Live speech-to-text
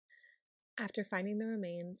After finding the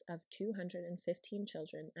remains of 215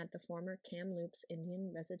 children at the former Kamloops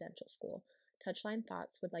Indian Residential School, Touchline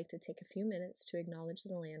Thoughts would like to take a few minutes to acknowledge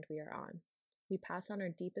the land we are on. We pass on our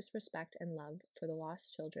deepest respect and love for the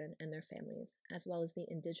lost children and their families, as well as the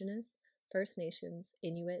Indigenous, First Nations,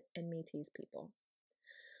 Inuit, and Métis people,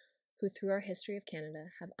 who through our history of Canada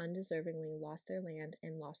have undeservingly lost their land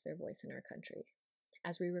and lost their voice in our country.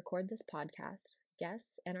 As we record this podcast,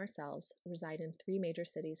 guests and ourselves reside in 3 major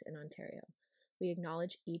cities in Ontario. We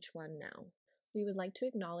acknowledge each one now. We would like to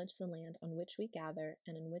acknowledge the land on which we gather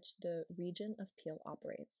and in which the region of Peel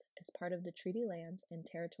operates as part of the treaty lands and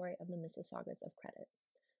territory of the Mississaugas of Credit.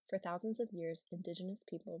 For thousands of years, Indigenous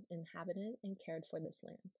people inhabited and cared for this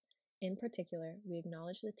land. In particular, we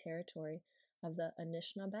acknowledge the territory of the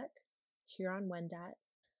Anishinaabeg, Huron-Wendat,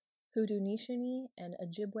 Haudenosaunee, and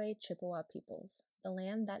Ojibwe Chippewa peoples, the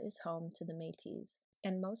land that is home to the Métis,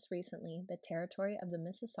 and most recently, the territory of the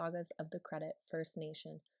Mississaugas of the Credit First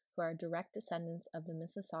Nation, who are direct descendants of the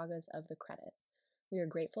Mississaugas of the Credit. We are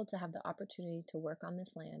grateful to have the opportunity to work on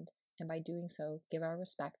this land, and by doing so, give our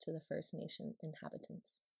respect to the First Nation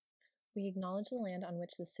inhabitants. We acknowledge the land on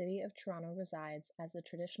which the City of Toronto resides as the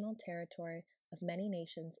traditional territory of many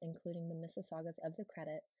nations, including the Mississaugas of the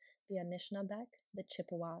Credit, the Anishinaabeg, the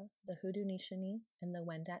Chippewa, the Haudenosaunee, and the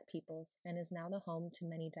Wendat peoples, and is now the home to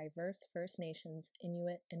many diverse First Nations,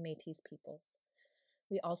 Inuit, and Métis peoples.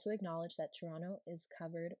 We also acknowledge that Toronto is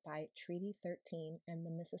covered by Treaty 13 and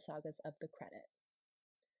the Mississaugas of the Credit.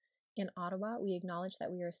 In Ottawa, we acknowledge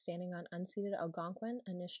that we are standing on unceded Algonquin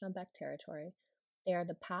Anishinaabeg territory. They are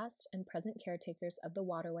the past and present caretakers of the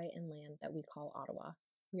waterway and land that we call Ottawa.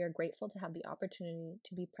 We are grateful to have the opportunity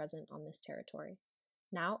to be present on this territory.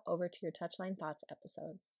 Now, over to your Touchline Thoughts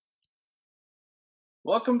episode.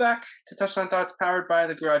 Welcome back to Touchline Thoughts, powered by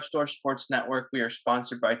the Garage Door Sports Network. We are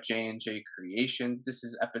sponsored by J&J Creations. This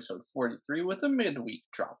is episode 43 with a midweek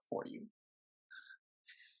drop for you.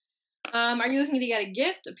 Are you looking to get a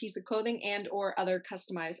gift, a piece of clothing, and or other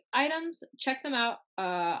customized items? Check them out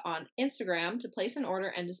on Instagram to place an order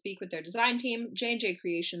and to speak with their design team. J&J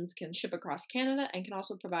Creations can ship across Canada and can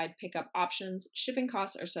also provide pickup options. Shipping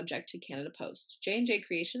costs are subject to Canada Post. J&J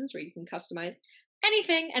Creations, where you can customize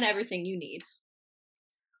anything and everything you need.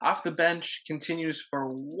 Off the Bench continues for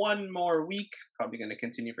one more week. Probably going to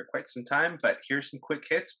continue for quite some time, but here's some quick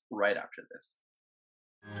hits right after this.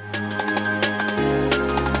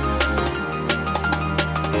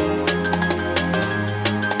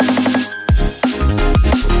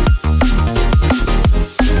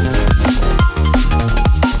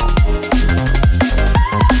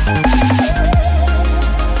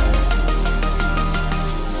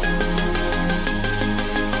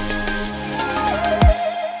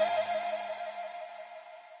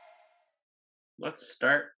 Let's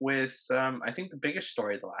start with, I think, the biggest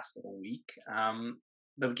story of the last little week.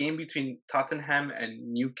 The game between Tottenham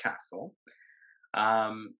and Newcastle.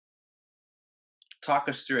 Talk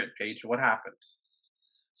us through it, Paige. What happened?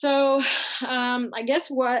 So, I guess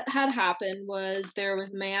what had happened was there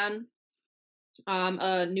was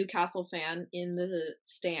a Newcastle fan in the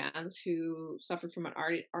stands who suffered from a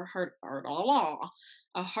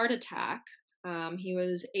heart attack. He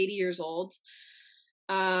was 80 years old.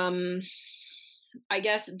 I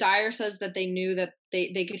guess Dyer says that they knew that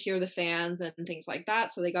they could hear the fans and things like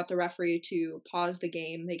that, so they got the referee to pause the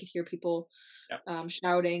game. They could hear people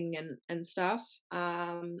shouting and stuff.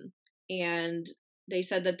 And they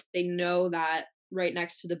said that they know that right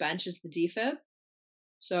next to the bench is the defib.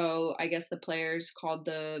 So I guess the players called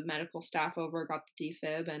the medical staff over, got the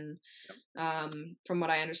defib, and from what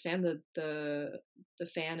I understand, the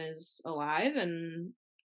fan is alive and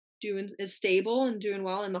is stable and doing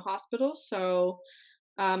well in the hospital. So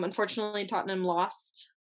unfortunately Tottenham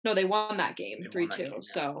lost. No, they won that game 3-2.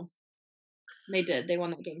 So they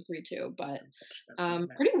won that game 3-2, but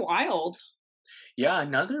pretty wild. Yeah,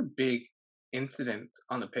 another big incident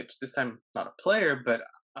on the pitch. This time not a player but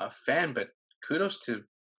a fan, but kudos to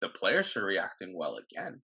the players for reacting well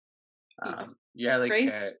again.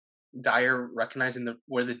 Dyer recognizing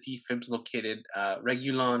where the defib's located.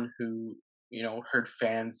 Reguilon, who heard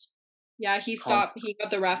fans. Yeah, he got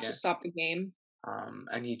the ref to stop the game.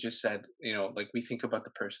 And he just said, we think about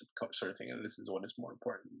the person sort of thing, and this is what is more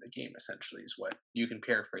important in the game, essentially, is what you can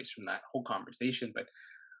paraphrase from that whole conversation. But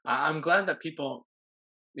I'm glad that people,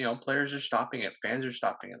 players are stopping it, fans are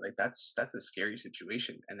stopping it. Like, that's a scary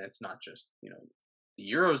situation, and it's not just, the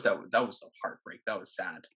Euros, that was a heartbreak. That was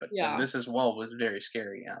sad. But this as well was very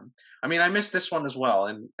scary. I missed this one as well,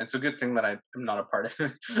 and it's a good thing that I'm not a part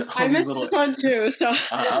of I missed this one too. So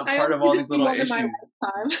part of all these little issues.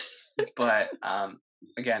 But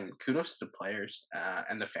again, kudos to the players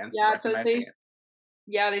and the fans for Yeah, because recognizing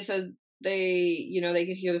it. they said they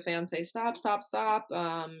could hear the fans say, "Stop, stop, stop."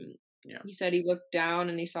 Yeah. He said he looked down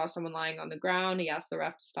and he saw someone lying on the ground. He asked the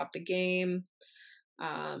ref to stop the game.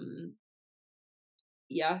 Um,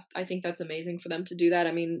 yeah, I think that's amazing for them to do that.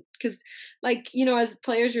 I mean, because as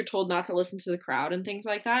players, you're told not to listen to the crowd and things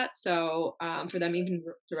like that. So for them even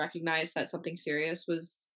to recognize that something serious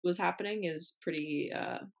was happening is pretty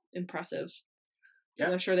impressive. Because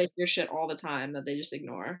Yeah. I'm sure they hear shit all the time that they just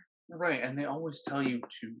ignore. Right. And they always tell you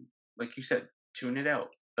to, like you said, tune it out.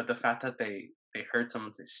 But the fact that they heard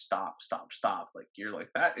someone say stop, stop, stop, like you're like,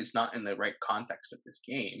 that is not in the right context of this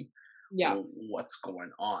game. Yeah, What's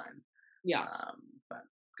going on? yeah. But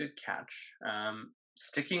good catch.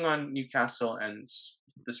 Sticking on Newcastle and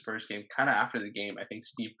the Spurs game, kind of after the game, I think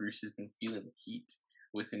Steve Bruce has been feeling the heat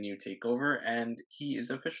with the new takeover, and he is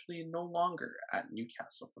officially no longer at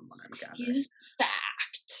Newcastle, from what I'm gathering. He's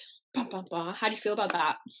sacked. Bum, bum, bum. How do you feel about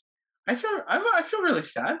that? I feel really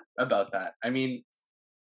sad about that. I mean,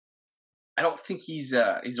 I don't think he's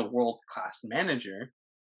a world class manager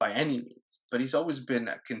by any means, but he's always been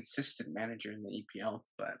a consistent manager in the EPL.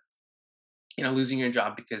 But losing your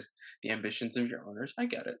job because the ambitions of your owners, I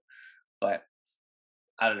get it, but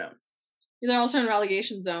I don't know. They're also in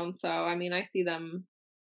relegation zone, so I mean, I see them.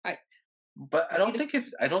 But I don't think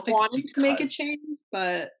it's wanting because to make a change,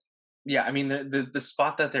 but yeah, I mean the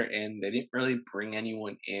spot that they're in, they didn't really bring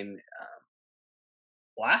anyone in.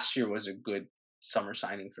 Last year was a good summer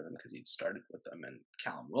signing for them because he'd started with them, and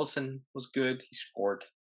Callum Wilson was good. He scored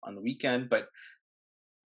on the weekend, but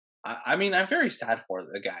I mean, I'm very sad for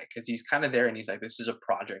the guy because he's kind of there and he's like, this is a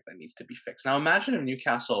project that needs to be fixed. Now, imagine if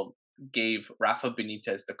Newcastle gave Rafa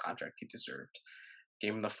Benitez the contract he deserved,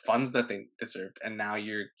 gave him the funds that they deserved, and now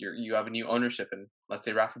you have a new ownership, and let's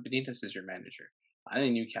say Rafa Benitez is your manager. I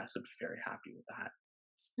think Newcastle would be very happy with that.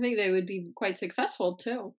 I think they would be quite successful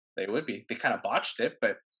too. They would be. They kind of botched it,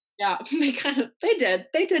 but yeah, they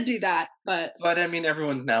did do that, but I mean,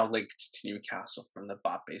 everyone's now linked to Newcastle, from the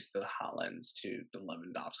Mbappes to the Haalands to the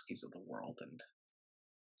Lewandowskis of the world, and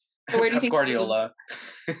where do you think Guardiola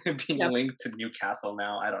being linked to Newcastle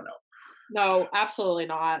now. I don't know. No, absolutely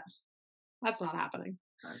not. That's not happening.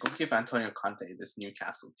 Go give Antonio Conte this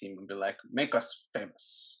Newcastle team and be like, make us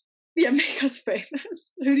famous. Yeah, make us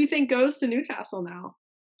famous. Who do you think goes to Newcastle now?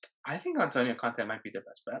 I think Antonio Conte might be their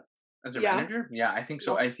best bet as a manager. Yeah, I think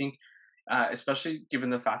so. I think, especially given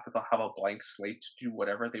the fact that they'll have a blank slate to do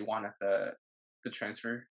whatever they want at the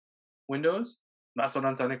transfer windows. That's what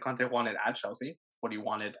Antonio Conte wanted at Chelsea, what he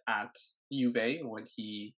wanted at Juve, what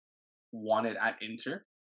he wanted at Inter.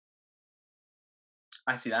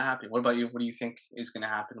 I see that happening. What about you? What do you think is going to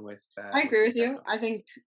happen with? I agree with you. I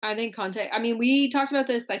think Conte. I mean, we talked about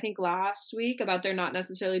this. I think last week about there not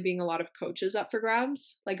necessarily being a lot of coaches up for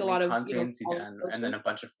grabs, like a lot of Conte and Zidane, and then a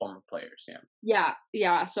bunch of former players.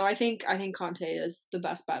 Yeah. So I think Conte is the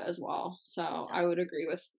best bet as well. So I would agree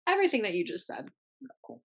with everything that you just said.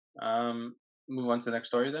 Cool. Move on to the next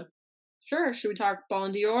story then. Sure. Should we talk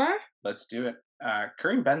Ballon d'Or? Let's do it.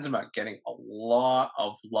 Karim Benzema getting a lot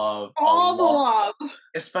of love. All the love.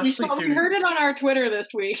 Especially we heard it on our Twitter this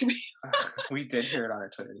week. We did hear it on our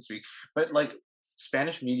Twitter this week. But like,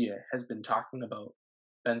 Spanish media has been talking about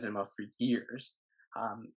Benzema for years.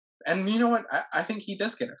 And you know what? I think he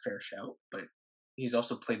does get a fair shout, but he's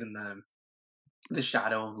also played in the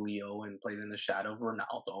shadow of Leo and played in the shadow of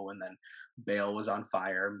Ronaldo, and then Bale was on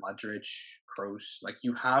fire, Modric, Kroos. Like,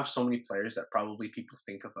 you have so many players that probably people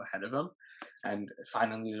think of ahead of him, and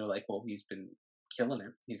finally they're like, well, he's been killing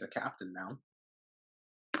it. He's a captain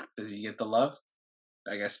now. Does he get the love?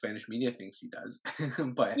 I guess Spanish media thinks he does.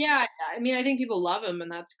 But yeah, I mean, I think people love him,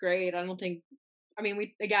 and that's great. I think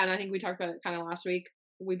we talked about it kind of last week.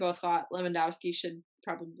 We both thought Lewandowski should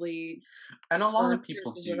probably, and a lot of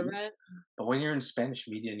people do it. But when you're in Spanish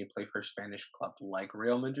media and you play for a Spanish club like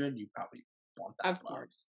Real Madrid, you probably want that of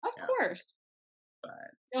course. But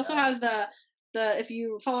he also has the if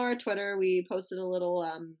you follow our Twitter, we posted a little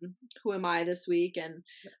who am I this week, and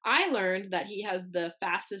I learned that he has the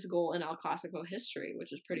fastest goal in El Clasico history,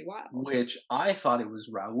 which is pretty wild. Which I thought it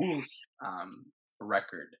was Raul's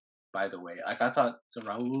record, by the way. Like, I thought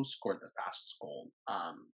Raul scored the fastest goal,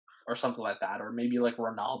 or something like that, or maybe like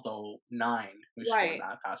Ronaldo 9 who scored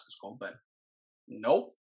that fastest goal, but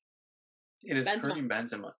nope, it is Karim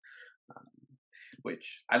Benzema.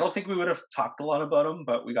 Which I don't think we would have talked a lot about him,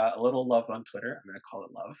 but we got a little love on Twitter. I'm going to call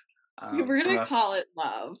it love. We're going to call it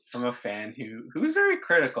love. From a fan who's very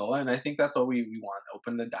critical, and I think that's what we want.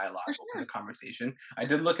 Open the dialogue, open the conversation. I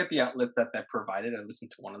did look at the outlets that provided. I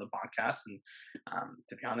listened to one of the podcasts, and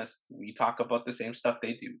to be honest, we talk about the same stuff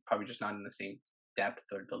they do, probably just not in the same depth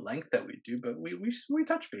or the length that we do, but we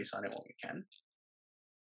touch base on it when we can.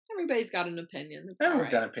 Everybody's got an opinion. Everyone's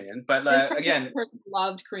got an opinion, but again,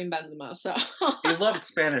 loved Karim Benzema, so he loved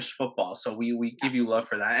Spanish football, so we give you love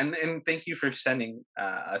for that, and thank you for sending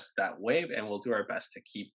us that wave, and we'll do our best to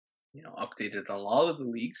keep updated on all of the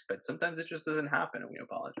leagues, but sometimes it just doesn't happen, and we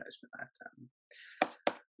apologize for that.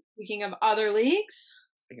 Speaking of other leagues,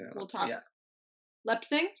 we'll talk. Yeah.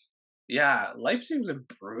 Leipzig. Yeah, Leipzig's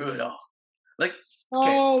brutal. Like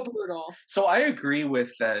brutal. So I agree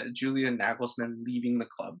with Julian Nagelsmann leaving the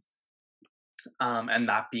club, and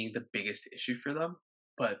that being the biggest issue for them.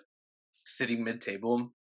 But sitting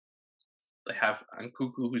mid-table, they have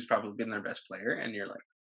Nkunku, who's probably been their best player, and you're like,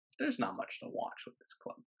 there's not much to watch with this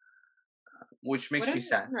club, which makes me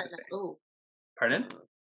sad to say. Oh, pardon?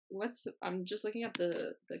 I'm just looking at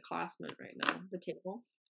the classmate right now, the table.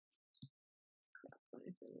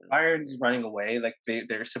 Bayern's running away. Like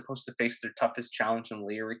they're supposed to face their toughest challenge in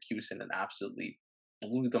Leverkusen and absolutely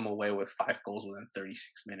blew them away with 5 goals within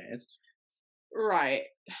 36 minutes. Right.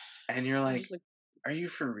 And you're like, are you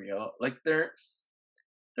for real? Like they're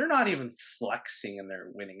not even flexing and they're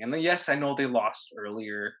winning. And yes, I know they lost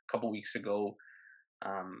earlier a couple weeks ago,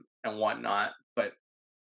 and whatnot, but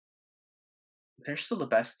they're still the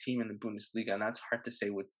best team in the Bundesliga, and that's hard to say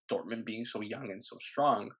with Dortmund being so young and so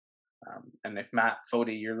strong. And if Matt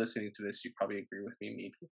Fode, you're listening to this, you probably agree with me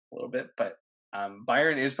maybe a little bit. But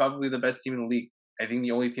Bayern is probably the best team in the league. I think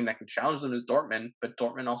the only team that can challenge them is Dortmund, but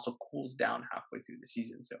Dortmund also cools down halfway through the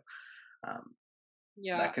season. So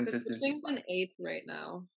that consistency is in 8th right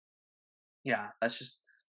now. Yeah, that's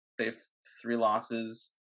just they have 3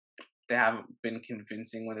 losses. They haven't been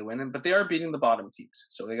convincing when they win, but they are beating the bottom teams.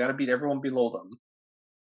 So they got to beat everyone below them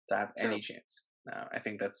to have any chance. I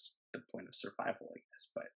think that's the point of survival, I guess.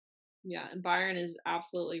 But yeah, and Bayern is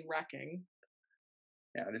absolutely wrecking.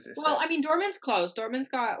 Yeah, what is this? Well, I mean, Dortmund's close. Dortmund's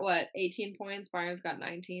got 18 points. Bayern's got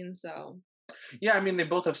 19. So. Yeah, I mean, they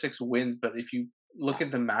both have 6 wins, but if you look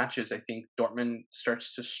at the matches, I think Dortmund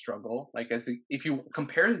starts to struggle. Like if you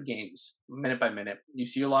compare the games minute by minute, you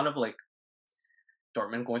see a lot of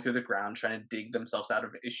Dortmund going through the ground, trying to dig themselves out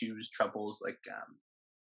of issues, troubles,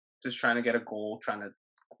 just trying to get a goal, trying to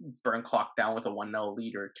burn clock down with a 1-0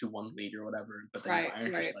 lead or 2-1 lead or whatever. But then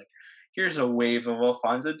Bayern's just here's a wave of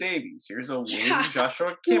Alphonso Davies. Here's a wave of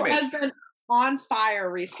Joshua Kimmich. Who has been on fire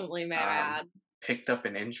recently, may I add. Picked up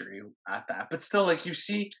an injury at that. But still, you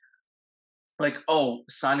see,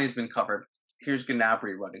 Sané's been covered. Here's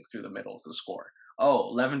Gnabry running through the middles to score.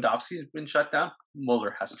 Oh, Lewandowski's been shut down.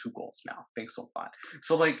 Muller has 2 goals now. Thanks a lot.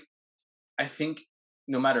 So, I think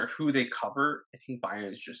no matter who they cover, I think Bayern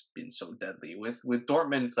has just been so deadly. With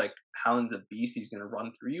Dortmund, it's Haaland's a beast. He's going to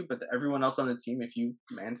run through you. But everyone else on the team, if you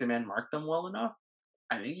man-to-man mark them well enough,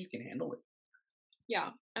 I think you can handle it. Yeah,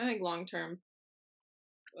 I think long-term,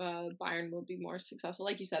 Bayern will be more successful.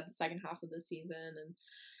 Like you said, the second half of the season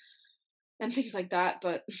and things like that.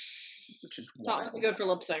 But which is it's not really good for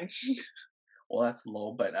Leipzig. Well, that's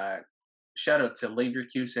low. But shout out to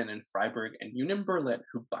Leverkusen and Freiburg and Union Berlin,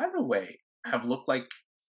 who, by the way, have looked like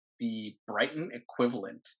the Brighton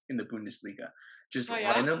equivalent in the Bundesliga. Just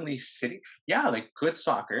randomly sitting. Yeah, good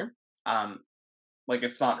soccer.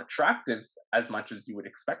 It's not attractive as much as you would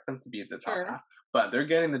expect them to be at the top half, but they're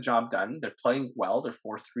getting the job done. They're playing well. They're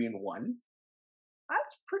 4-3-1.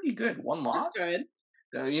 That's pretty good. 1 loss. That's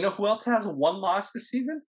good. You know who else has 1 loss this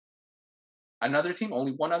season? Another team,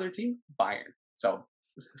 only one other team, Bayern. So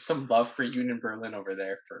some love for Union Berlin over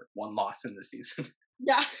there for 1 loss in the season.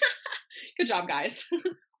 Yeah. Good job, guys.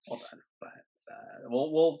 Well done. But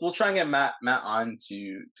we'll try and get Matt on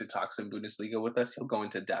to talk some Bundesliga with us. He'll go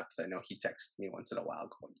into depth. I know he texts me once in a while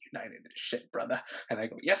going, United is shit, brother. And I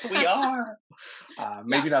go, yes, we are.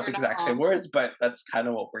 Maybe not the exact same words, but that's kind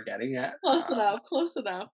of what we're getting at. Close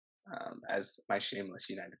enough. As my shameless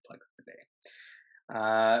United plug of the day.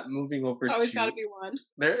 Moving over always gotta be one.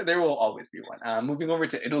 There will always be one. Moving over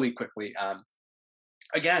to Italy quickly.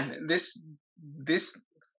 Again, this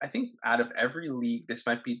I think out of every league, this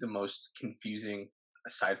might be the most confusing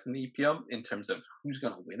aside from the EPL in terms of who's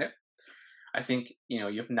going to win it. I think, you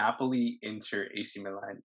have Napoli, Inter, AC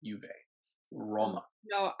Milan, Juve, Roma.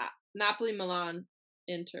 No, Napoli, Milan,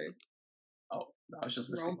 Inter. Oh, I was just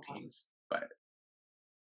listing teams. But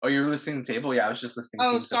you were listing the table? Yeah, I was just listing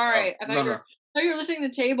teams. Oh, sorry. I thought you were listing the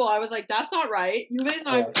table. I was like, that's not right. Juve's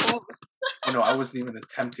not exposed. I wasn't even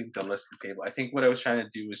attempting to list the table. I think what I was trying to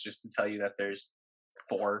do was just to tell you that there's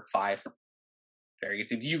 4, 5 very good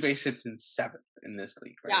teams. Juve sits in 7th in this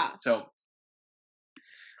league, right? Yeah. So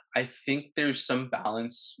I think there's some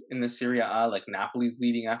balance in the Serie A. Napoli's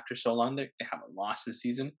leading after so long. They haven't lost this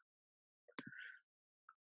season.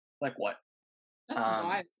 What? That's Um,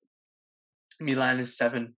 wild. Milan is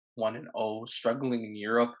 7-1-0, struggling in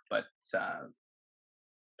Europe, but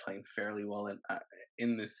playing fairly well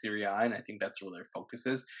in the Serie A, and I think that's where their focus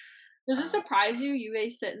is. Does it surprise you? UVA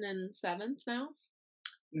sitting in 7th now?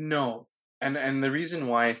 No, and the reason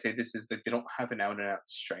why I say this is that they don't have an out and out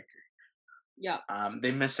striker. Yeah.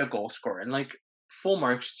 They miss a goal scorer, and like full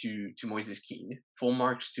marks to Moises Keane, full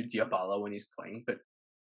marks to Diabala when he's playing. But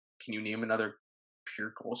can you name another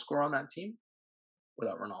pure goal scorer on that team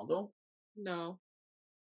without Ronaldo? No.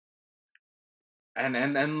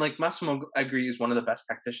 And like Massimo Allegri is one of the best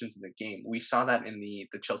tacticians in the game. We saw that in the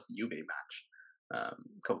Chelsea Juve match a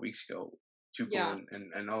couple weeks ago. Tuchel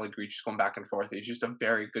and Allegri just going back and forth. It's just a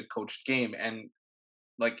very good coached game, and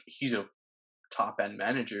like he's a top end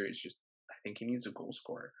manager. It's just I think he needs a goal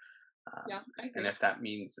scorer. I agree. And if that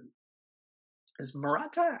means is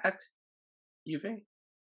Morata at Juve?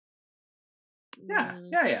 Yeah.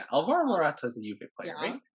 Alvaro Morata is a Juve player,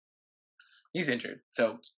 right? He's injured,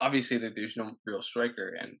 so obviously there's no real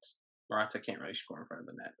striker, and Morata can't really score in front of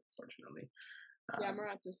the net, unfortunately.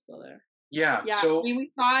 Morata's still there. Yeah. So I mean,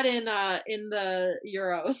 we saw it in the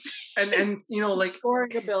Euros, and you know, like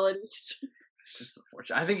scoring abilities. It's just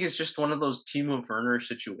unfortunate. I think it's just one of those Timo Werner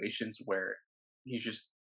situations where he's just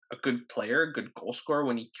a good player, a good goal scorer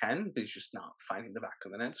when he can, but he's just not finding the back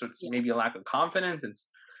of the net. So it's maybe a lack of confidence.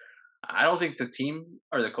 I don't think the team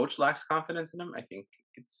or the coach lacks confidence in him. I think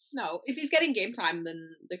it's if he's getting game time, then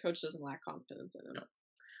the coach doesn't lack confidence in him.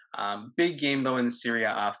 No. Big game though in the Serie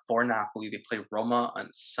A for Napoli. They play Roma on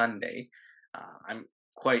Sunday. I'm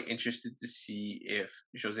quite interested to see if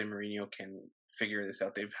Jose Mourinho can figure this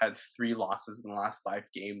out. They've had 3 losses in the last 5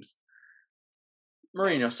 games.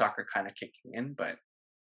 Mourinho soccer kind of kicking in, but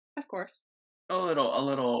of course, a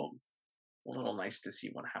little nice to see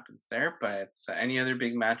what happens there. But any other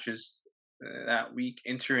big matches that week?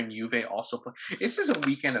 Inter and Juve also play. This is a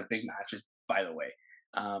weekend of big matches, by the way.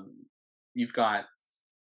 You've got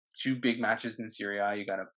 2 big matches in Serie A. You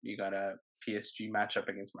got a PSG matchup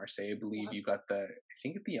against Marseille, I believe. You got I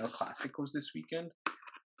think the El Clasico's this weekend.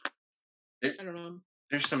 I don't know.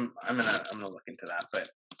 There's some. I'm gonna look into that, but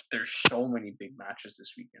there's so many big matches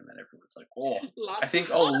this weekend that everyone's like, oh, I think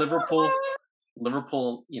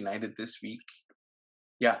Liverpool United this week.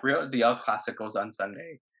 Yeah, the El Clasico's on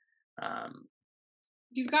Sunday.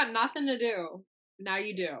 You've got nothing to do. Now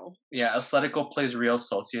you do. Yeah, Atletico plays Real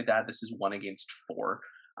Sociedad. This is 1 against 4.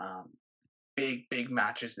 Big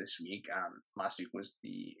matches this week. Last week was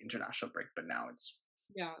the international break, but now it's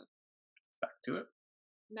back to it.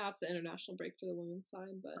 Now it's the international break for the women's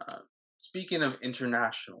side. But speaking of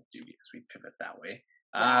international duty, as we pivot that way,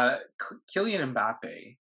 Kylian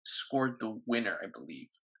Mbappe scored the winner, I believe,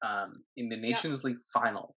 in the Nations League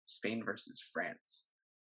final, Spain versus France.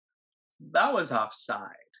 That was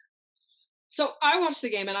offside. So I watched the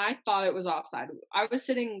game and I thought it was offside. I was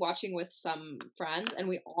sitting watching with some friends and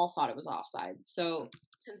we all thought it was offside. So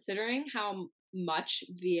considering how much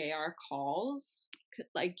VAR calls,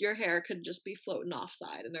 like your hair could just be floating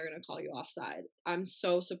offside and they're going to call you offside. I'm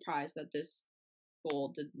so surprised that this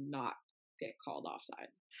goal did not get called offside.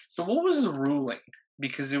 So what was the ruling?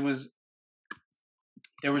 Because there was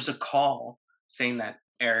a call saying that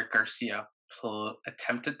Eric Garcia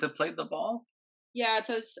attempted to play the ball. Yeah, it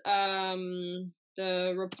says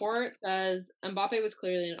the report says Mbappe was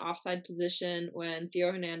clearly in an offside position when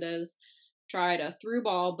Theo Hernandez tried a through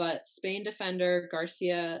ball, but Spain defender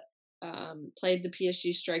Garcia played the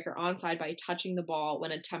PSG striker onside by touching the ball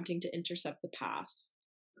when attempting to intercept the pass.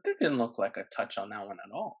 There didn't look like a touch on that one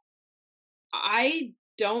at all. I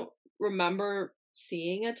don't remember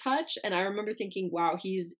seeing a touch, and I remember thinking, wow,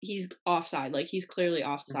 he's offside. Like, he's clearly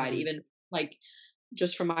offside, even, like,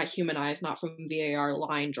 just from my human eyes, not from VAR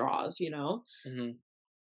line draws, you know? Mm-hmm.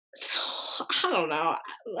 So, I don't know.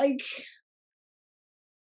 Like,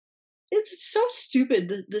 it's so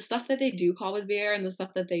stupid, the stuff that they do call with VAR and the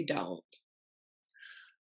stuff that they don't.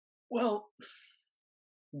 Well,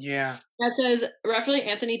 yeah. That says, referee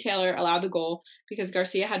Anthony Taylor allowed the goal because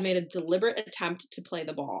Garcia had made a deliberate attempt to play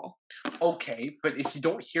the ball. Okay, but if you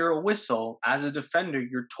don't hear a whistle, as a defender,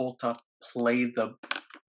 you're told to play the...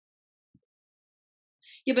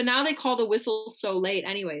 Yeah, but now they call the whistle so late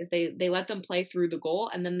anyways. They let them play through the goal,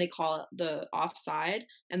 and then they call it the offside,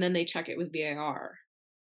 and then they check it with VAR.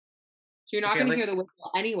 So you're not going to hear the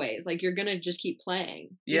whistle anyways. Like, you're going to just keep playing.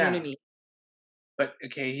 You know what I mean? But,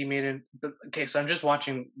 okay, he made it... Okay, so I'm just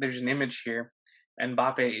watching... There's an image here. And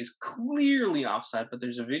Mbappe is clearly offside, but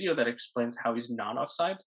there's a video that explains how he's not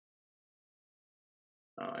offside.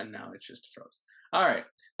 Oh, and now it's just froze. All right,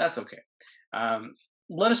 that's okay.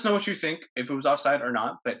 Let us know what you think, if it was offside or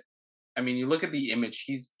not. But I mean, you look at the image,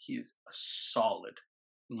 he's a solid,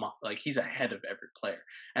 like he's ahead of every player,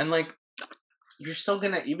 and like you're still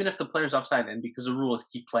gonna, even if the player's offside, and because the rule is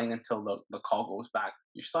keep playing until the call goes back,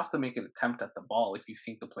 you still have to make an attempt at the ball if you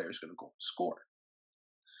think the player's gonna go and score.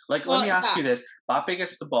 Like, let me ask you this: Mbappe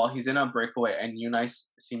gets the ball, he's in a breakaway, and Unai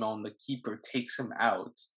Simon, the keeper, takes him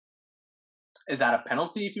out. Is that a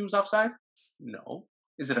penalty if he was offside? No.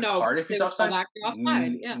 Is it a card if he's offside?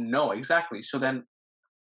 No, exactly. So then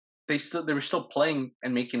they were still playing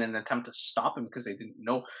and making an attempt to stop him because they didn't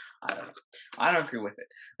know. I don't know. I don't agree with it.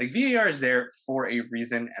 Like, VAR is there for a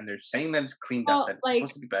reason, and they're saying that it's cleaned up, that it's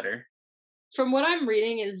supposed to be better. From what I'm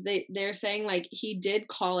reading is they're saying like he did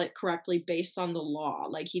call it correctly based on the law.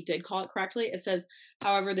 Like he did call it correctly. It says,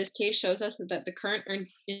 however, this case shows us that the current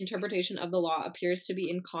interpretation of the law appears to be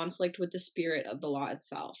in conflict with the spirit of the law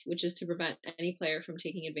itself, which is to prevent any player from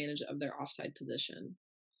taking advantage of their offside position.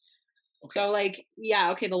 Okay. So like,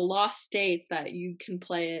 yeah, okay, the law states that you can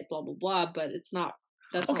play it, blah blah blah, but it's not.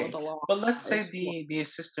 That's not what the law. But let's say the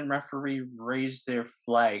assistant referee raised their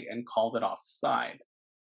flag and called it offside.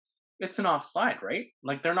 It's an offside, right?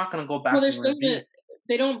 Like they're not going to go back. Well,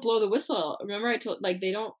 they don't blow the whistle. Remember, I told like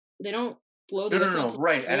they don't blow the whistle. No,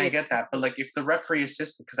 right, and I get that, but like if the referee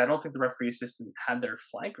assistant, because I don't think the referee assistant had their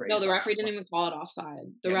flag raised. No, the referee didn't even call it offside.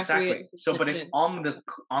 The referee. Exactly. So, but if on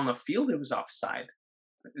the field it was offside,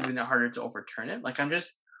 isn't it harder to overturn it? Like I'm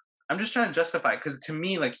just trying to justify it, because to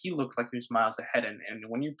me, like he looked like he was miles ahead, and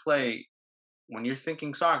when you're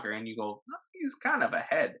thinking soccer and you go, oh, he's kind of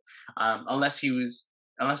ahead,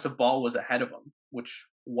 unless the ball was ahead of him, which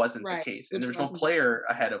wasn't the case, and there was no player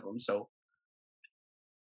ahead of him. So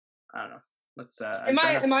I don't know. Let's. In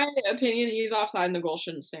my opinion, he's offside, and the goal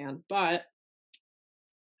shouldn't stand. But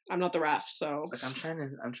I'm not the ref, so. Like I'm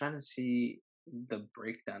trying to see the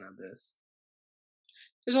breakdown of this.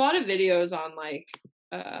 There's a lot of videos on like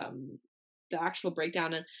the actual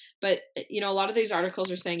breakdown, but you know, a lot of these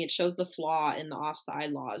articles are saying it shows the flaw in the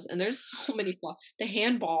offside laws, and there's so many flaws. The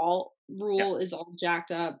handball rule is all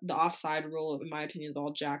jacked up. The offside rule, in my opinion, is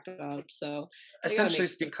all jacked up. So essentially,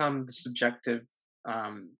 it's become the subjective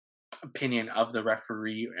opinion of the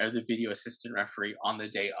referee or the video assistant referee on the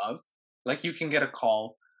day of. Like you can get a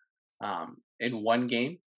call in one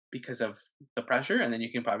game because of the pressure, and then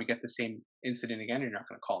you can probably get the same incident again. You're not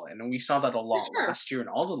going to call it, and we saw that a lot last year in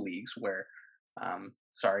all the leagues where.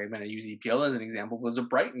 Sorry, I'm going to use EPL as an example. It was a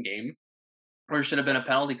Brighton game where it should have been a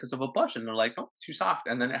penalty because of a push, and they're like, "No, too soft."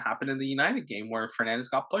 And then it happened in the United game where Fernandes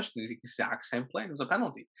got pushed, and it was the exact same play. It was a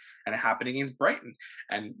penalty, and it happened against Brighton.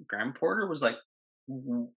 And Graham Porter was like,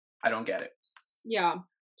 "I don't get it." Yeah.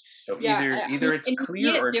 So either it's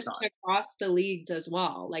clear or it's not. Across the leagues as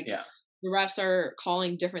well, like the refs are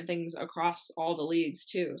calling different things across all the leagues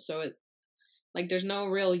too. So it. Like, there's no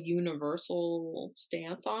real universal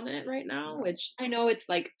stance on it right now, which I know it's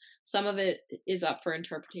like some of it is up for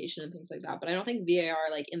interpretation and things like that. But I don't think VAR,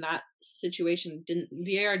 like in that situation,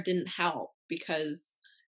 VAR didn't help because,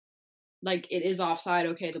 like, it is offside.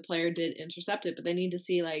 Okay, the player did intercept it, but they need to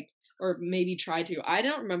see like, or maybe try to. I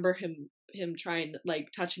don't remember him trying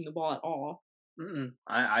like touching the ball at all.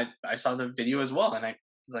 I saw the video as well, and I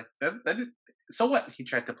was like, that did, so what? He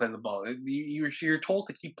tried to play the ball. You're told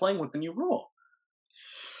to keep playing with the new rule.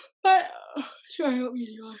 But sure, I hope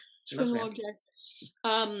you it's been a long day.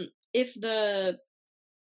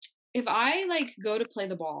 If I like go to play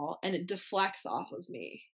the ball and it deflects off of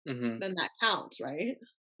me, then that counts, right?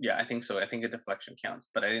 Yeah, I think so. I think a deflection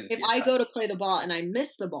counts, but I didn't. If I go to play the ball and I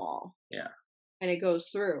miss the ball, and it goes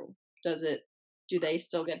through, does it? Do they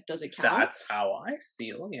still get? Does it count? That's how I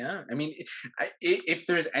feel. Yeah, I mean, if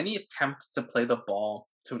there's any attempt to play the ball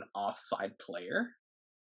to an offside player.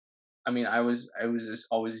 I mean, I was just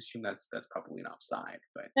always assume that's probably an offside,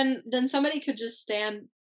 but then somebody could just stand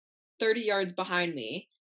 30 yards behind me.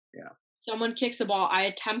 Yeah. Someone kicks a ball, I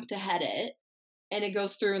attempt to head it, and it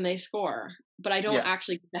goes through and they score. But I don't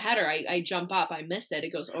actually get the header. I jump up, I miss it, it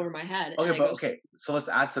goes over my head. Okay, so let's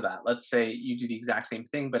add to that. Let's say you do the exact same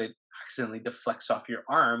thing, but it accidentally deflects off your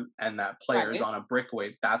arm, and that player is on a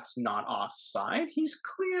breakaway. That's not offside. She's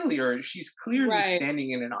clearly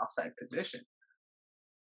standing in an offside position.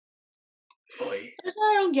 Boy. That's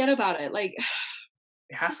what I don't get about it. Like,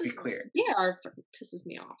 it has to be clear. VAR pisses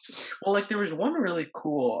me off. Well, like there was one really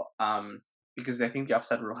cool, because I think the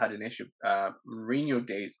offside rule had an issue. Mourinho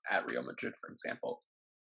days at Real Madrid, for example,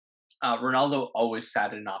 Ronaldo always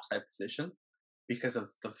sat in an offside position because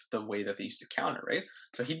of the way that they used to counter, right?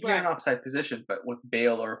 So he'd be in an offside position, but with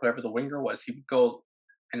Bale or whoever the winger was, he would go,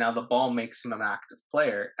 and now the ball makes him an active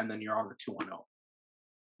player, and then you're on the 2-1-0.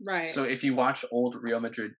 Right. So if you watch old Real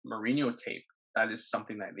Madrid Mourinho tape, that is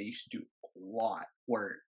something that they used to do a lot,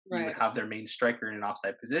 where you would have their main striker in an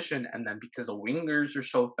offside position, and then because the wingers are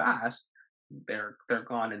so fast, they're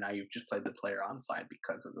gone, and now you've just played the player onside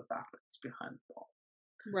because of the fact that it's behind the ball.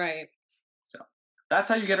 Right. So that's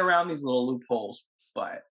how you get around these little loopholes.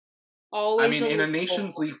 But always, I mean, in a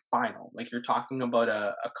Nations League final, like you're talking about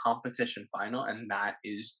a competition final, and that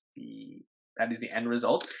is the end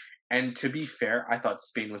result. And to be fair, I thought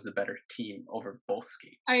Spain was the better team over both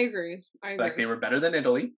games. I agree. Like they were better than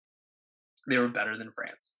Italy. They were better than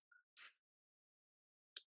France.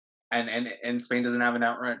 And Spain doesn't have an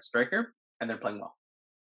outright striker, and they're playing well.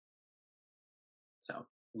 So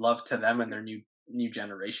love to them and their new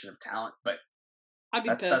generation of talent, but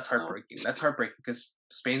that's heartbreaking. That's heartbreaking because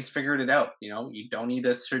Spain's figured it out. You know, you don't need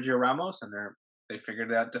a Sergio Ramos, and they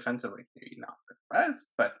figured it out defensively. Maybe not the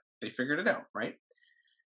best, but they figured it out, right?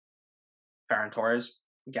 Ferran Torres,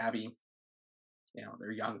 Gavi, you know,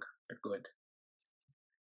 they're young, they're good.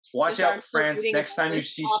 Watch out, France, next time you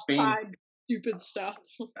see Spain. Stupid stuff.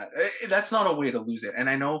 That's not a way to lose it. And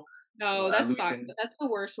I know. No, that sucks. That's the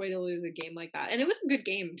worst way to lose a game like that. And it was a good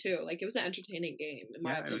game, too. Like, it was an entertaining game, in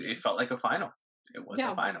my opinion. It felt like a final. It was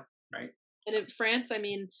a final, right? And in France, I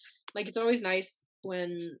mean, like, it's always nice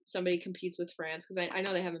when somebody competes with France, because I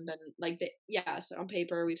know they haven't been, like, yes, on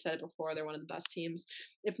paper, we've said it before, they're one of the best teams,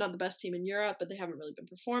 if not the best team in Europe, but they haven't really been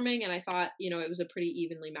performing, and I thought, you know, it was a pretty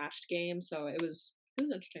evenly matched game, so it was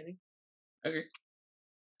entertaining. Okay.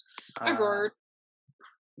 Agreed.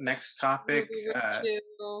 Next topic.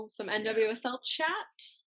 Some NWSL chat.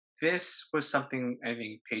 This was something I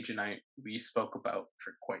think Paige and we spoke about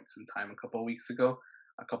for quite some time a couple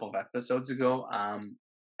of episodes ago.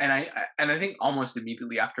 And I think almost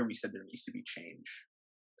immediately after we said there needs to be change,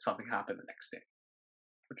 something happened the next day,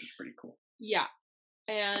 which is pretty cool. Yeah.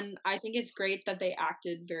 And I think it's great that they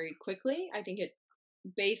acted very quickly. I think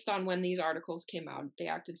based on when these articles came out, they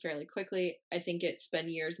acted fairly quickly. I think it's been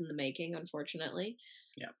years in the making, unfortunately.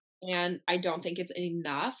 Yeah. And I don't think it's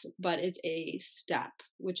enough, but it's a step,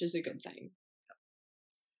 which is a good thing.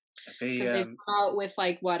 Because they've come out with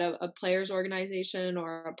like what a players organization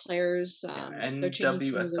or a players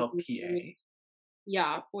NWSLPA.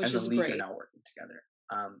 Yeah, which and is the league great. are now working together.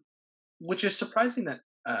 Which is surprising that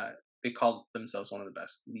they called themselves one of the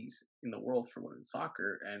best leagues in the world for women's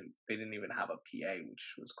soccer, and they didn't even have a PA,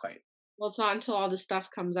 which was quite. Well, it's not until all this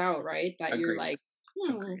stuff comes out, right, that Agreed. You're like.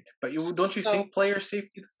 Agreed. But don't you think player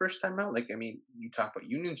safety the first time out? Like, I mean, you talk about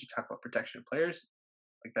unions, you talk about protection of players,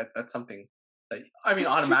 like that's something that I mean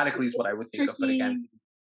automatically is what I would think of. But again,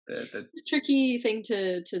 the tricky thing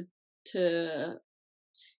to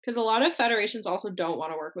because a lot of federations also don't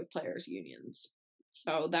want to work with players' unions,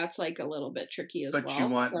 so that's like a little bit tricky as well. But you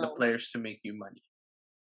want the players to make you money.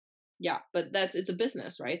 Yeah, but it's a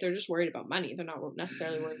business, right? They're just worried about money. They're not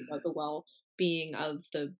necessarily worried about the well-being of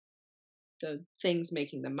the things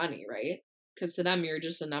making them money, right? Because to them, you're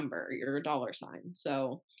just a number, you're a dollar sign.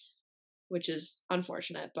 So, which is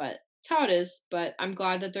unfortunate, but it's how it is. But I'm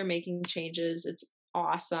glad that they're making changes. It's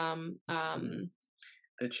awesome.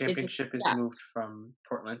 The championship is moved from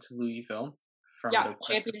Portland to Louisville. The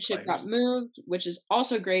championship got moved, which is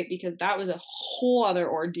also great because that was a whole other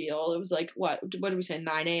ordeal. It was like what did we say,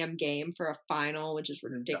 9 a.m. game for a final, which is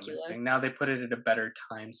ridiculous. Thing. Now they put it at a better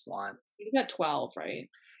time slot. You got 12, right?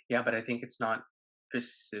 Yeah, but I think it's not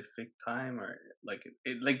Pacific time or like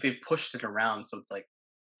they've pushed it around, so it's like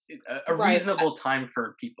a reasonable time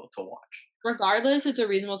for people to watch. Regardless, it's a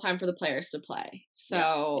reasonable time for the players to play.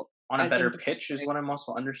 So on a better pitch is what I'm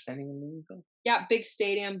also understanding in Louisville. Yeah, big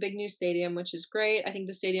new stadium, which is great. I think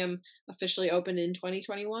the stadium officially opened in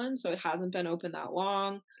 2021, so it hasn't been open that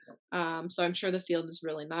long. So I'm sure the field is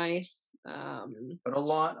really nice. But a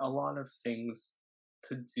lot of things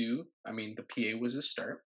to do. I mean, the PA was a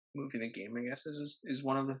start. Moving the game, I guess, is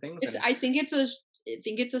one of the things. I think it's a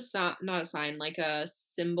not a sign, like a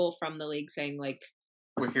symbol from the league saying like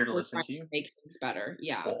we're here to listen to you. Make things better.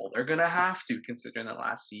 Yeah. Well, they're gonna have to, considering the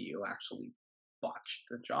last CEO actually botched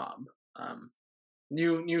the job.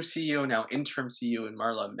 New CEO now, interim CEO in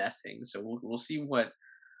Marla Messing. So we'll see what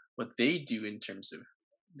they do in terms of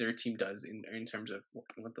their team does in terms of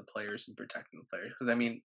working with the players and protecting the players. Because I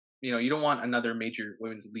mean, you know, you don't want another major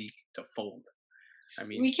women's league to fold. I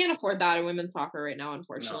mean, we can't afford that in women's soccer right now,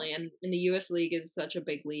 unfortunately. No. And the U.S. league is such a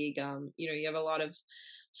big league. You know, you have a lot of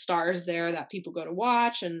stars there that people go to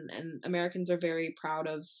watch, and Americans are very proud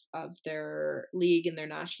of their league and their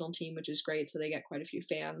national team, which is great. So they get quite a few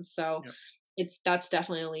fans. So that's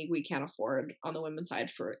definitely a league we can't afford on the women's side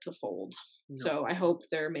for it to fold. No. So I hope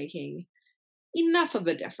they're making enough of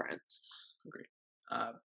a difference. Great.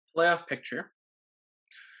 Playoff picture.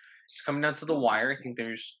 It's coming down to the wire. I think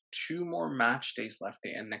there's 2 more match days left.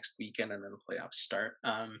 They end next weekend, and then the playoffs start.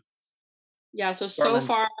 Yeah, so Portland's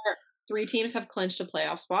far, 3 teams have clinched a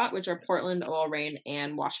playoff spot, which are Portland, OL Reign,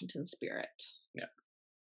 and Washington Spirit. Yeah.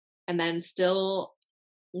 And then still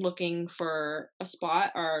looking for a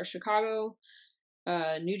spot are Chicago,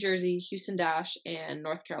 New Jersey, Houston Dash, and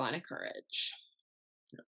North Carolina Courage.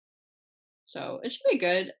 Yeah. So it should be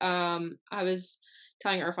good. I was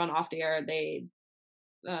telling Irfan off the air,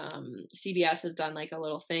 CBS has done like a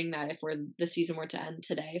little thing that if the season were to end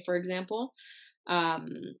today, for example,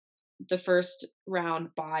 the first round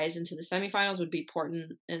buys into the semifinals would be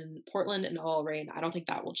Portland and OL Reign. I don't think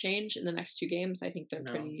that will change in the next 2 games. I think they're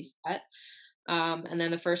pretty set. And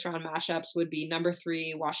then the first round matchups would be number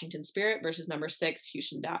 3 Washington Spirit versus number 6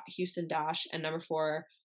 Houston Dash, and number 4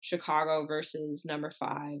 Chicago versus number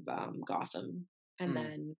 5 Gotham. And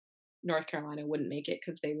then North Carolina wouldn't make it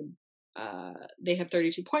because they have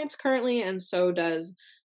 32 points currently, and so does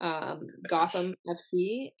Gotham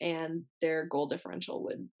FC, and their goal differential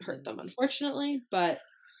would hurt them, unfortunately. But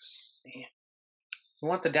we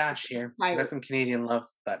want the Dash here. We got some Canadian love,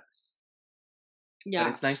 but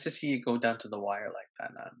it's nice to see it go down to the wire like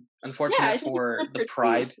that. Unfortunate for the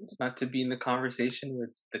Pride not to be in the conversation with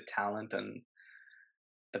the talent and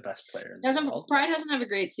the best player in the world. Pride doesn't have a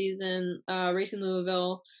great season. Racing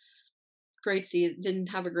Louisville, great season, didn't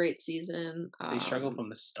have a great season. They struggled from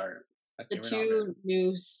the start. The 2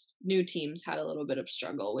 new teams had a little bit of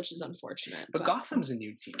struggle, which is unfortunate. But Gotham's a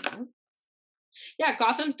new team, right? Yeah,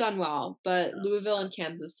 Gotham's done well, but Louisville and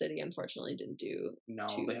Kansas City unfortunately didn't do.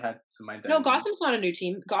 They had some identity. No, Gotham's not a new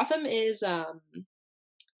team. Gotham is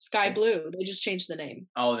Sky Blue. They just changed the name.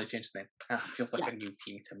 Oh, they changed the name. It feels like a new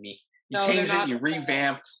team to me. You changed it. You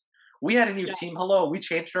revamped. We had a new team. Hello, we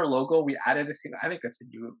changed our logo. We added a thing. I think it's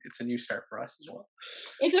a new start for us as well.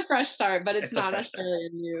 It's a fresh start, but it's not necessarily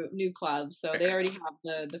a new club. So they already have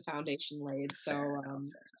the foundation laid. So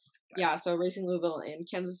so Racing Louisville and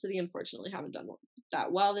Kansas City unfortunately haven't done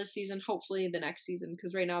that well this season. Hopefully the next season,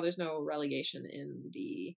 because right now there's no relegation in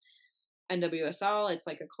the NWSL. It's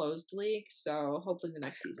like a closed league. So hopefully the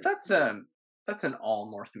next season. That's an all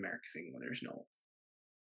North America thing where there's no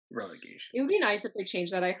relegation. It would be nice if they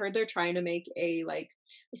changed that. I heard they're trying to make I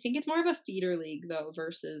think it's more of a feeder league though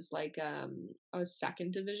versus like a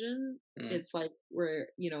second division. It's like we're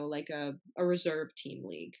like a reserve team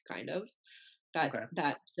league kind of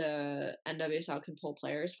that the NWSL can pull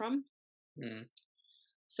players from.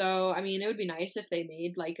 So I mean it would be nice if they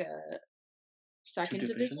made like a second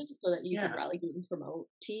division so that you could relegate and promote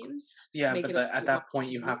teams. Yeah, but at that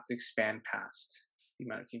point you have to expand past the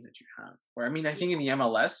amount of teams that you have. Or I mean, I think in the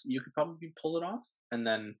MLS you could probably pull it off and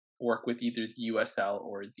then work with either the USL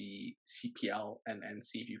or the CPL and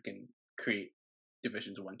see if you can create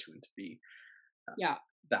divisions 1, 2, and 3.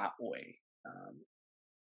 That way.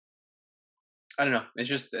 I don't know. It's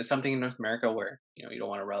just something in North America where you don't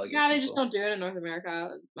want to relegate. Yeah, they just don't do it in North America.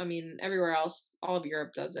 I mean, everywhere else, all of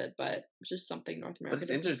Europe does it, but it's just something North America. But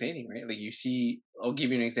it's entertaining, right? Like you see, I'll give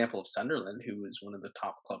you an example of Sunderland, who was one of the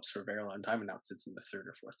top clubs for a very long time, and now sits in the 3rd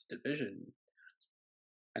or 4th division.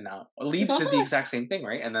 And now Leeds did the exact same thing,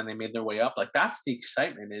 right? And then they made their way up. Like that's the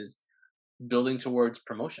excitement, is building towards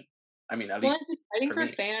promotion. I mean, at least it's exciting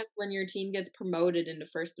for fans when your team gets promoted into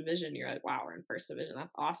 1st division. You're like, wow, we're in 1st division.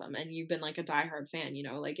 That's awesome. And you've been like a diehard fan,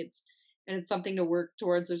 like it's something to work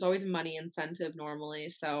towards. There's always a money incentive normally.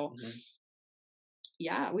 So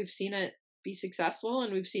yeah, we've seen it be successful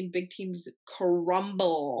and we've seen big teams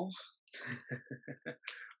crumble.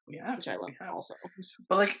 Which I love also.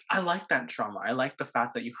 But like, I like that drama. I like the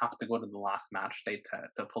fact that you have to go to the last match day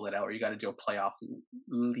to pull it out, or you got to do a playoff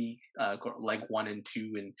league, like 1 and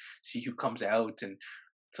 2, and see who comes out. And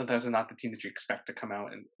sometimes it's not the team that you expect to come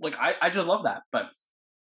out. And like, I just love that. But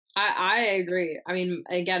I agree. I mean,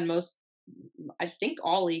 again, I think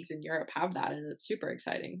all leagues in Europe have that, and it's super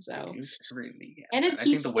exciting. So every league has that. I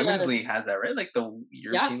think the women's league has that, right? Like the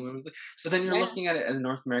European women's league. So then you're looking at it as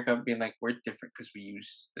North America being like, we're different because we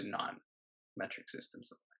use the non-metric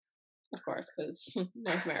systems of life. Of course, because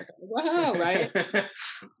North America. Wow, right?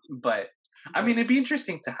 But I mean, it'd be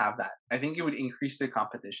interesting to have that. I think it would increase the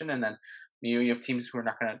competition, and then you have teams who are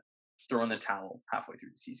not going to throw in the towel halfway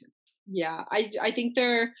through the season. Yeah, I think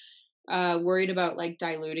they're worried about like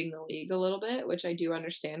diluting the league a little bit, which I do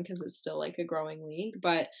understand because it's still like a growing league.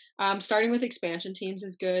 But starting with expansion teams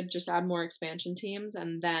is good. Just add more expansion teams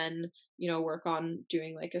and then work on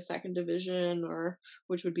doing like a second division,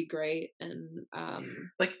 which would be great. And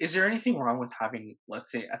like, is there anything wrong with having,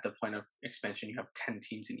 let's say at the point of expansion you have 10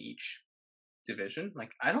 teams in each division?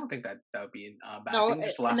 Like, I don't think that would be a bad thing.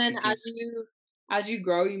 Just the last 2 teams. As you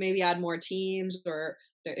grow, you maybe add more teams, or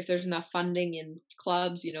if there's enough funding in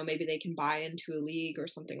clubs, you know, maybe they can buy into a league or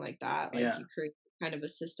something like that. Like you create kind of a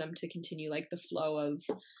system to continue like the flow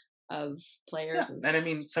of players. And I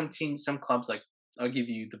mean, some teams, some clubs, like I'll give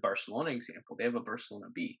you the Barcelona example. They have a Barcelona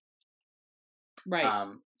B. Right.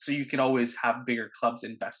 So you can always have bigger clubs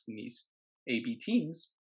invest in these AB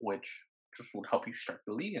teams, which just would help you start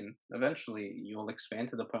the league, and eventually you'll expand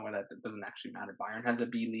to the point where that doesn't actually matter. Bayern has a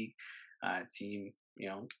B League team, you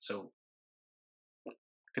know, so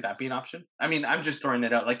could that be an option? I mean, I'm just throwing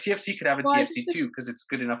it out. Like TFC could have a TFC too because it's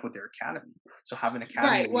good enough with their academy. So have an academy.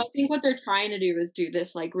 Right. Well, I think what they're trying to do is do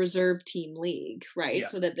this like reserve team league, right? Yeah.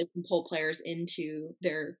 So that they can pull players into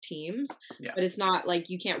their teams. Yeah. But it's not like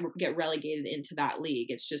you can't get relegated into that league.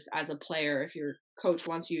 It's just as a player, if your coach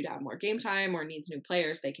wants you to have more game time or needs new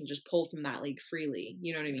players, they can just pull from that league freely.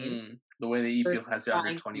 You know what I mean? The way the EPL has the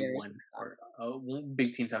under 21 or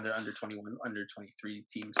big teams have their under 21, under 23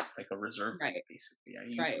 teams, like a reserve league, basically.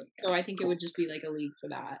 Yeah, right. So I think it would just be like a league for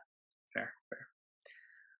that. Fair.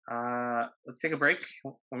 Let's take a break.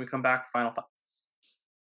 When we come back, final thoughts.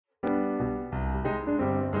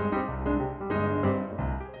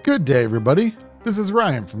 Good day, everybody. This is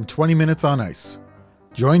Ryan from 20 Minutes on Ice.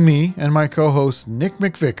 Join me and my co-host Nick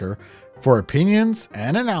McVicker for opinions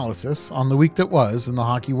and analysis on the week that was in the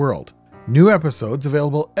hockey world. New episodes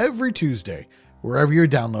available every Tuesday, wherever you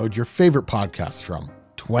download your favorite podcasts from.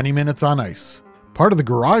 20 Minutes on Ice, part of the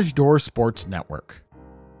Garage Door Sports Network.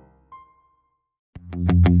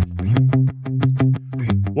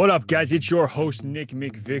 What up, guys? It's your host, Nick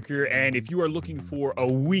McVicker, and if you are looking for a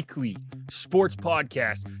weekly sports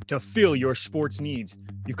podcast to fill your sports needs,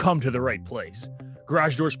 you've come to the right place.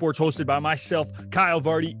 Garage Door Sports, hosted by myself, Kyle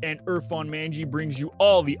Vardy, and Irfan Manji, brings you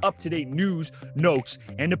all the up-to-date news, notes,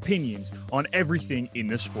 and opinions on everything in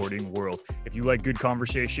the sporting world. If you like good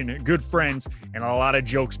conversation, good friends, and a lot of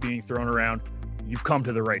jokes being thrown around, you've come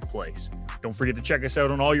to the right place. Don't forget to check us out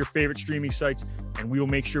on all your favorite streaming sites, and we will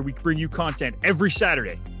make sure we bring you content every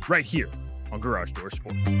Saturday right here on Garage Door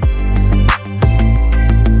Sports.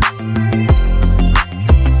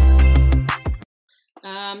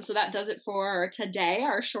 So that does it for today,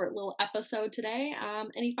 our short little episode today.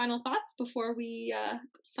 Any final thoughts before we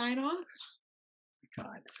sign off?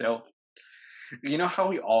 God, so you know how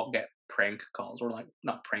we all get prank calls, or like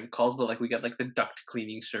not prank calls, but like we get like the duct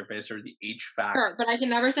cleaning service or the HVAC. Sure, but I can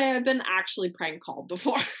never say I've been actually prank called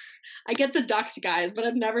before. I get the duct guys, but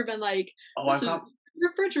I've never been like, I've got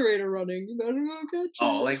refrigerator running. You better go get you.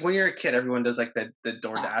 Oh, like when you're a kid, everyone does like the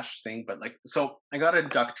DoorDash thing, but like, so I got a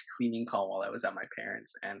duct cleaning call while I was at my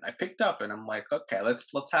parents', and I picked up, and I'm like, okay,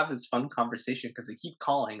 let's have this fun conversation because they keep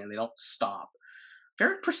calling and they don't stop.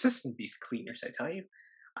 Very persistent, these cleaners, I tell you.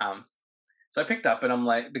 So I picked up, and I'm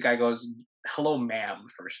like, the guy goes, "Hello, ma'am."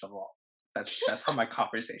 First of all, that's how my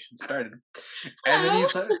conversation started, and then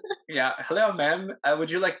he's like, "Yeah, hello, ma'am.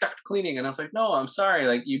 Would you like duct cleaning?" And I was like, "No, I'm sorry.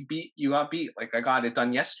 Like you got beat. Like I got it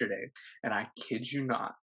done yesterday." And I kid you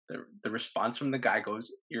not, the response from the guy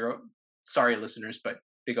goes, "Sorry, listeners, but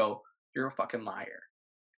they go, you're a fucking liar."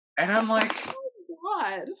 And I'm like, "Oh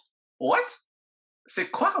God, what?"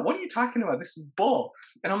 C'est quoi? What are you talking about? This is bull.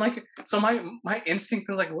 And I'm like, so my instinct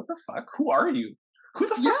was like, what the fuck? Who are you? Who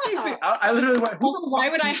the fuck do you think? I literally went, why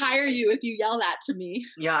would I hire you if you yell that to me?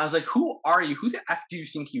 Yeah, I was like, who are you? Who the F do you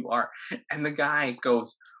think you are? And the guy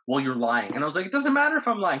goes, well, you're lying. And I was like, it doesn't matter if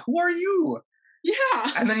I'm lying. Who are you?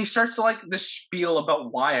 Yeah. And then he starts to like this spiel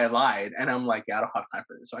about why I lied. And I'm like, yeah, I don't have time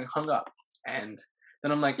for this. So I hung up. And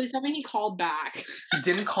then I'm like, please tell me he called back. He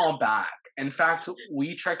didn't call back. In fact,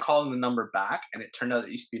 we tried calling the number back, and it turned out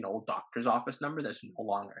it used to be an old doctor's office number that's no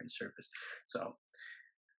longer in service. So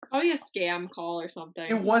probably a scam call or something.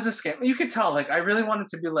 It was a scam. You could tell. Like, I really wanted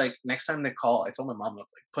to be like, next time they call, I told my mom,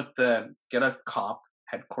 like, get a cop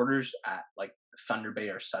headquarters at like Thunder Bay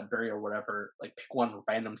or Sudbury or whatever. Like, pick one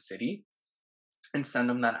random city and send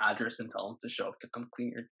them that address and tell them to show up to come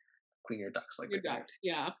clean your ducts. Like your duct,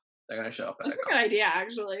 yeah. They're gonna show up. That's a good idea,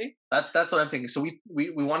 actually. That's what I'm thinking. So we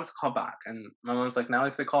wanted to call back, and my mom was like, "Now,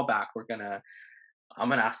 if they call back, I'm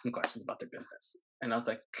gonna ask them questions about their business." And I was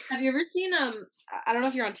like, "Have you ever seen I don't know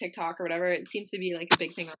if you're on TikTok or whatever. It seems to be like a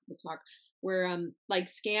big thing on TikTok where like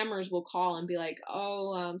scammers will call and be like,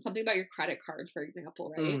 oh, something about your credit card, for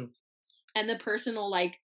example, right? And the person will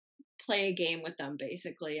like play a game with them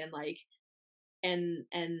basically, and like, and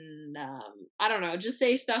I don't know, just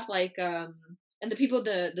say stuff like and the people,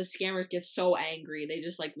 the scammers get so angry, they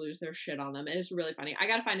just like lose their shit on them. And it's really funny. I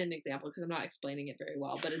gotta find an example because I'm not explaining it very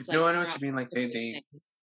well. But it's like, no, I know what you mean. Like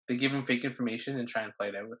they give them fake information and try and play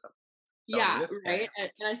it out with them. Yeah, right.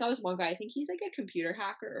 And I saw this one guy. I think he's like a computer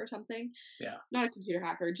hacker or something. Yeah, not a computer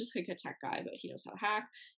hacker, just like a tech guy, but he knows how to hack.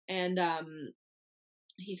 And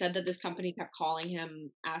he said that this company kept calling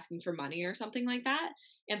him asking for money or something like that,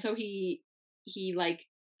 and so he like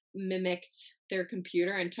mimicked their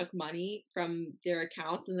computer and took money from their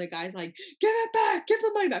accounts, and the guy's like, give it back, give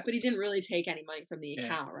the money back, but he didn't really take any money from the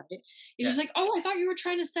account, right? He's just like, oh, I thought you were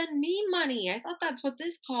trying to send me money, I thought that's what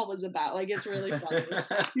this call was about. Like, it's really funny.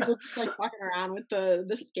 People just like fucking around with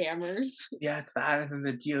the scammers. Yeah, it's that, and then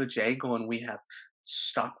the DOJ going, we have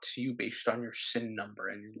stopped you based on your SIN number,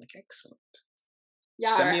 and you're like, excellent.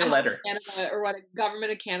 Yeah, send me a letter. Canada, or what a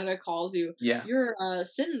government of Canada calls you. Yeah, your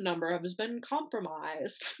SIN number has been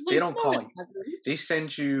compromised. They don't call you. They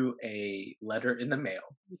send you a letter in the mail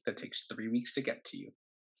that takes 3 weeks to get to you.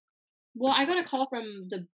 Well, I got a call from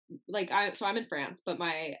so I'm in France, but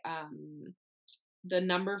my the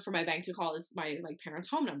number for my bank to call is my parents'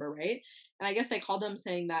 home number, right? And I guess they called them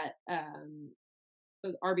saying that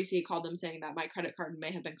the RBC called them saying that my credit card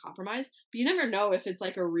may have been compromised, but you never know if it's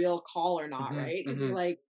like a real call or not, right? Because you're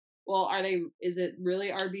like, well, is it really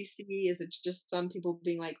RBC? Is it just some people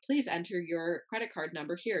being like, please enter your credit card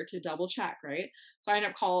number here to double check, right? So I ended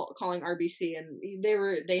up calling RBC, and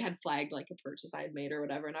they had flagged like a purchase I had made or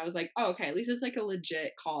whatever, and I was like, oh, okay, at least it's like a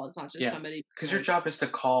legit call. It's not just somebody. Because your job is to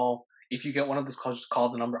call. If you get one of those calls, just call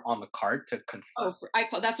the number on the card to confirm.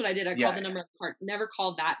 That's what I did. I called the number on the card. Never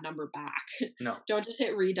called that number back. No. Don't just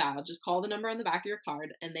hit redial. Just call the number on the back of your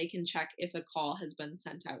card, and they can check if a call has been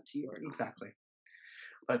sent out to you or not. Exactly.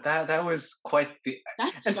 But that was quite the.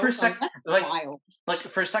 That's and so for a second, wild.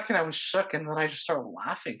 For a second, I was shook, and then I just started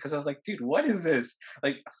laughing because I was like, "Dude, what is this?"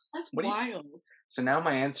 Like, that's what wild. So now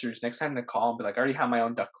my answer is next time they call, I'll be like, "I already have my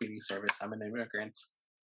own duck cleaning service. I'm an immigrant."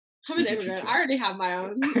 I'm an immigrant. I already have my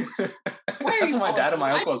own. Why are you my dad and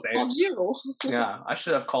my uncle say. Called you. Yeah, I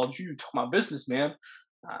should have called you to my business, man.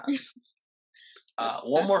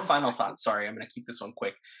 One more final thought. Sorry, I'm going to keep this one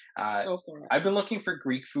quick. Go for it. I've been looking for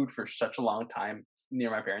Greek food for such a long time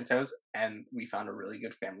near my parents' house, and we found a really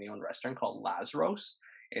good family-owned restaurant called Lazaros.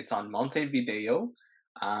 It's on Montevideo.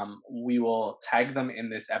 We will tag them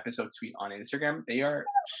in this episode tweet on Instagram. They are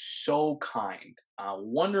so kind,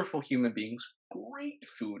 wonderful human beings, great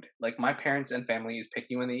food. Like, my parents and family is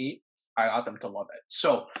picky when they eat. I got them to love it.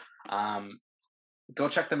 So, go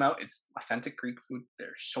check them out. It's authentic Greek food.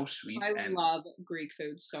 They're so sweet. I love Greek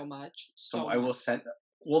food so much. So I will send.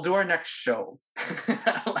 We'll do our next show,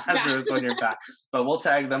 Lazarus, when you're back. But we'll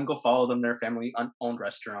tag them. Go follow them. They're a family-owned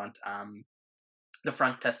restaurant. The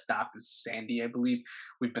front desk staff is Sandy, I believe.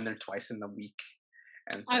 We've been there twice in the week.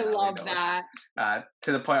 And so I love that.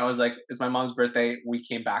 To the point I was like, it's my mom's birthday. We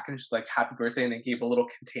came back and she's like, happy birthday. And they gave a little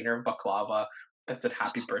container of baklava that said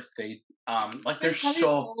happy birthday. They're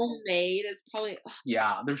so homemade. It's probably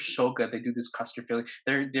they're so good. They do this custard filling.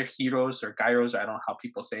 They're gyros or gyros. I don't know how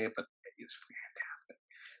people say it, but it's fantastic.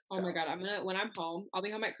 Oh my god! When I'm home, I'll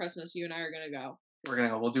be home at Christmas. You and I are gonna go. We're gonna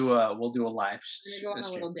go. We'll do a live. We're gonna go on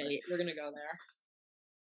a little date. We're gonna go there.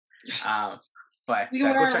 But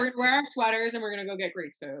we're gonna wear our sweaters and we're gonna go get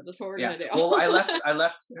Greek food. That's what we're gonna do. Well, I left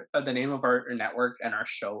the name of our network and our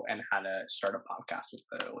show and how to start a podcast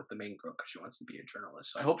with the main girl because she wants to be a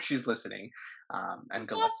journalist. So I hope she's listening. And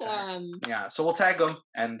good luck to her. Yeah. So we'll tag them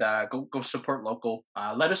and go support local.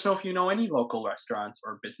 Let us know if you know any local restaurants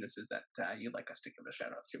or businesses that you'd like us to give a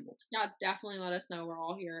shout out to. Yeah, definitely let us know. We're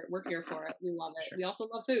all here. We're here for it. We love it. Sure. We also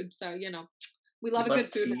love food. So we love a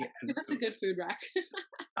good food rack. Give us a good food rack.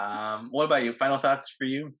 What about you? Final thoughts for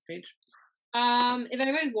you, Paige? If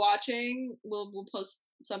anybody's watching, we'll post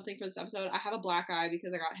something for this episode. I have a black eye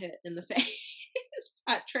because I got hit in the face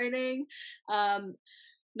at training.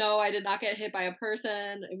 No, I did not get hit by a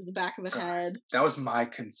person. It was the back of a head. That was my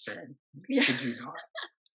concern. Yeah. Did you not?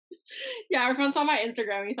 Yeah, our friend saw my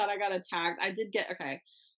Instagram. He thought I got attacked. I did get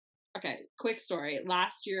Okay, quick story.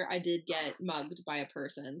 Last year, I did get mugged by a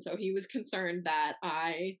person, so he was concerned that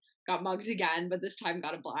I got mugged again, but this time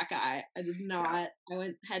got a black eye. I did not. Yeah. I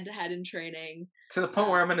went head-to-head in training. To the point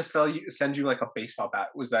where I'm going to send you like a baseball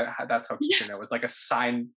bat. That's how it was like a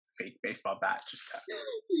signed fake baseball bat.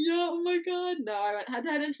 Yeah, oh my god. No, I went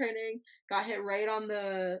head-to-head in training, got hit right on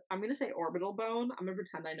the, I'm going to say orbital bone. I'm going to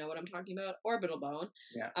pretend I know what I'm talking about. Orbital bone.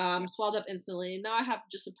 Yeah. Swelled up instantly. Now I have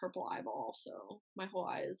just a purple eyeball, so my whole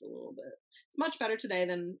eye is a little bit, it's much better today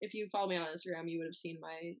than if you follow me on Instagram, you would have seen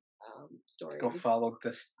my story. Go follow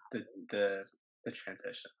the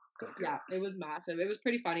transition. It was massive. It was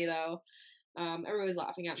pretty funny though. Everybody's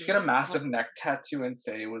laughing at me. You get a massive neck tattoo and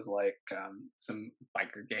say it was like some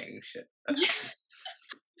biker gang shit.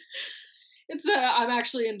 I'm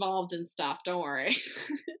actually involved in stuff. Don't worry.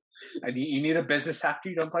 You need a business after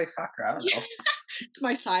you don't play soccer. I don't know. It's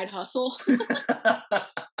my side hustle.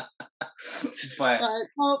 but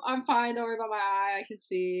I'm fine. Don't worry about my eye. I can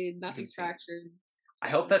see. Nothing's fractured. I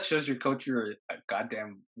hope that shows your coach you're a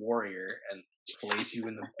goddamn warrior and plays you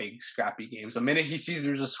in the big scrappy games. The minute he sees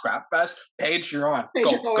there's a scrap fest, Paige, you're on. Paige,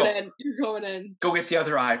 Go, you're going go. in. You're going in. Go get the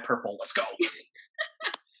other eye purple. Let's go.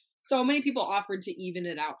 So many people offered to even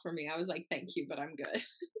it out for me. I was like, thank you, but I'm good.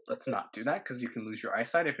 Let's not do that because you can lose your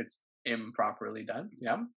eyesight if it's improperly done.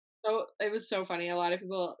 Yeah. So it was so funny. A lot of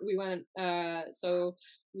people, we went, so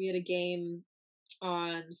we had a game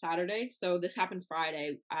on Saturday. So this happened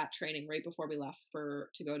Friday at training right before we left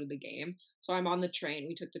to go to the game. So I'm on the train.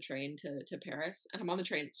 We took the train to Paris, and I'm on the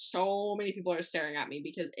train. So many people are staring at me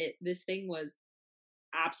because this thing was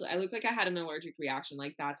absolutely, I looked like I had an allergic reaction.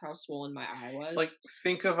 Like, that's how swollen my eye was. Like,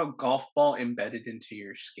 think of a golf ball embedded into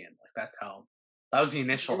your skin. Like, that was the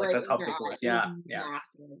initial, like, that's how big it was. Yeah, yeah.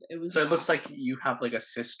 Massive. It was so it looks like you have, like, a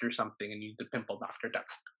cyst or something and you need the pimple doctor done.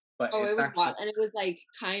 But it was actually... hot, and it was, like,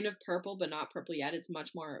 kind of purple, but not purple yet. It's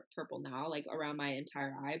much more purple now, like, around my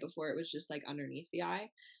entire eye. Before, it was just, like, underneath the eye.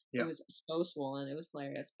 Yeah. It was so swollen. It was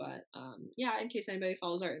hilarious. But, yeah, in case anybody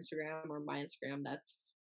follows our Instagram or my Instagram,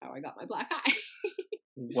 that's how I got my black eye.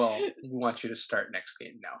 Well, we want you to start next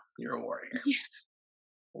game now. You're a warrior. Yeah.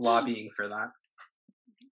 Lobbying for that.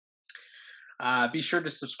 Be sure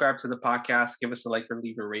to subscribe to the podcast. Give us a like or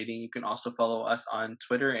leave a rating. You can also follow us on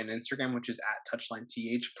Twitter and Instagram, which is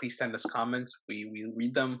 @TouchlineTH. Please send us comments. We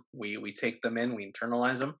read them. We take them in. We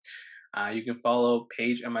internalize them. You can follow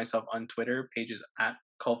Paige and myself on Twitter. Paige is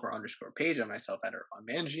 @Culver_Paige and myself @Irfan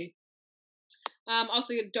Manji.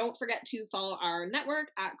 Also, don't forget to follow our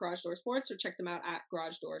network at Garage Door Sports, or check them out at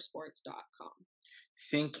garagedoorsports.com.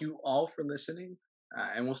 Thank you all for listening,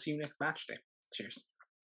 and we'll see you next match day. Cheers.